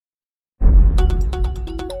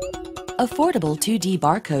Affordable 2D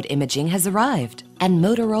barcode imaging has arrived, and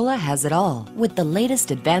Motorola has it all with the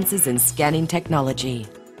latest advances in scanning technology.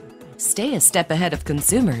 Stay a step ahead of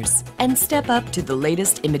consumers and step up to the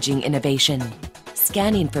latest imaging innovation.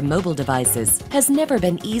 Scanning from mobile devices has never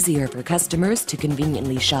been easier for customers to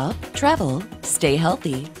conveniently shop, travel, stay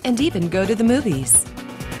healthy, and even go to the movies.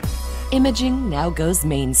 Imaging now goes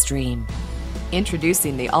mainstream.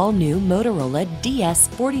 Introducing the all-new Motorola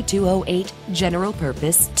DS4208 General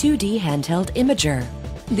Purpose 2D Handheld Imager,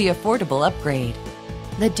 the affordable upgrade.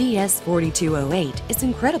 The DS4208 is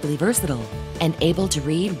incredibly versatile and able to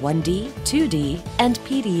read 1D, 2D, and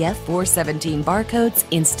PDF 417 barcodes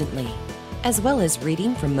instantly, as well as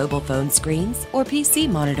reading from mobile phone screens or PC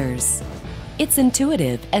monitors. It's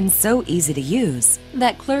intuitive and so easy to use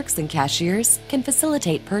that clerks and cashiers can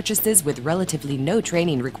facilitate purchases with relatively no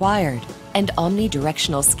training required. And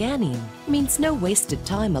omnidirectional scanning means no wasted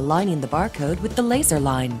time aligning the barcode with the laser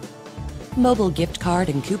line. Mobile gift card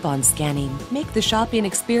and coupon scanning make the shopping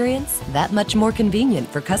experience that much more convenient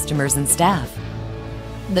for customers and staff.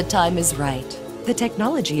 The time is right. The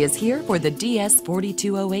technology is here for the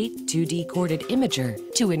DS4208 2D corded imager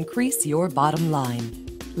to increase your bottom line.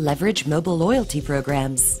 Leverage mobile loyalty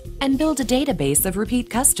programs and build a database of repeat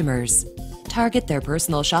customers. Target their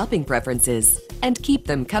personal shopping preferences and keep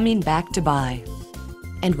them coming back to buy.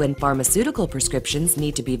 And when pharmaceutical prescriptions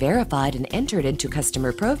need to be verified and entered into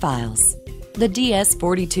customer profiles, the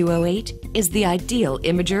DS4208 is the ideal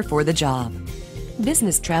imager for the job.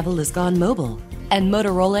 Business travel has gone mobile, and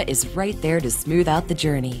Motorola is right there to smooth out the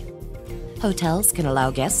journey. Hotels can allow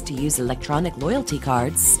guests to use electronic loyalty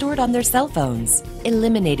cards stored on their cell phones,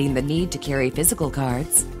 eliminating the need to carry physical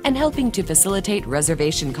cards and helping to facilitate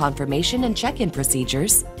reservation confirmation and check-in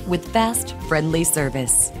procedures with fast, friendly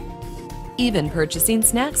service. Even purchasing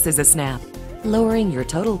snacks is a snap, lowering your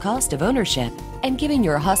total cost of ownership and giving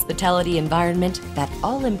your hospitality environment that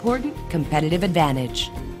all-important competitive advantage.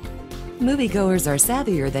 Moviegoers are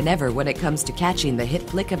savvier than ever when it comes to catching the hit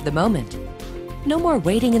flick of the moment. No more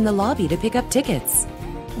waiting in the lobby to pick up tickets.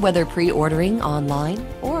 Whether pre-ordering online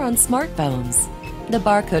or on smartphones, the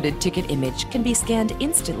barcoded ticket image can be scanned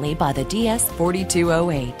instantly by the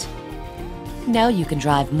DS4208. Now you can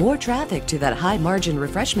drive more traffic to that high-margin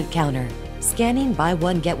refreshment counter, scanning buy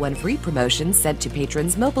one get one free promotions sent to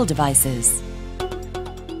patrons' mobile devices.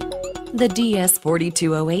 The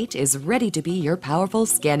DS4208 is ready to be your powerful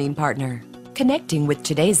scanning partner, connecting with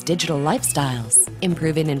today's digital lifestyles,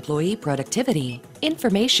 improving employee productivity,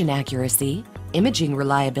 information accuracy, imaging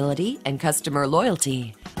reliability, and customer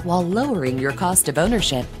loyalty, while lowering your cost of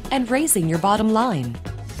ownership and raising your bottom line.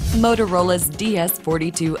 Motorola's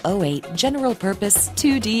DS4208 General Purpose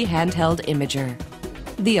 2D Handheld Imager,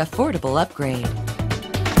 the affordable upgrade.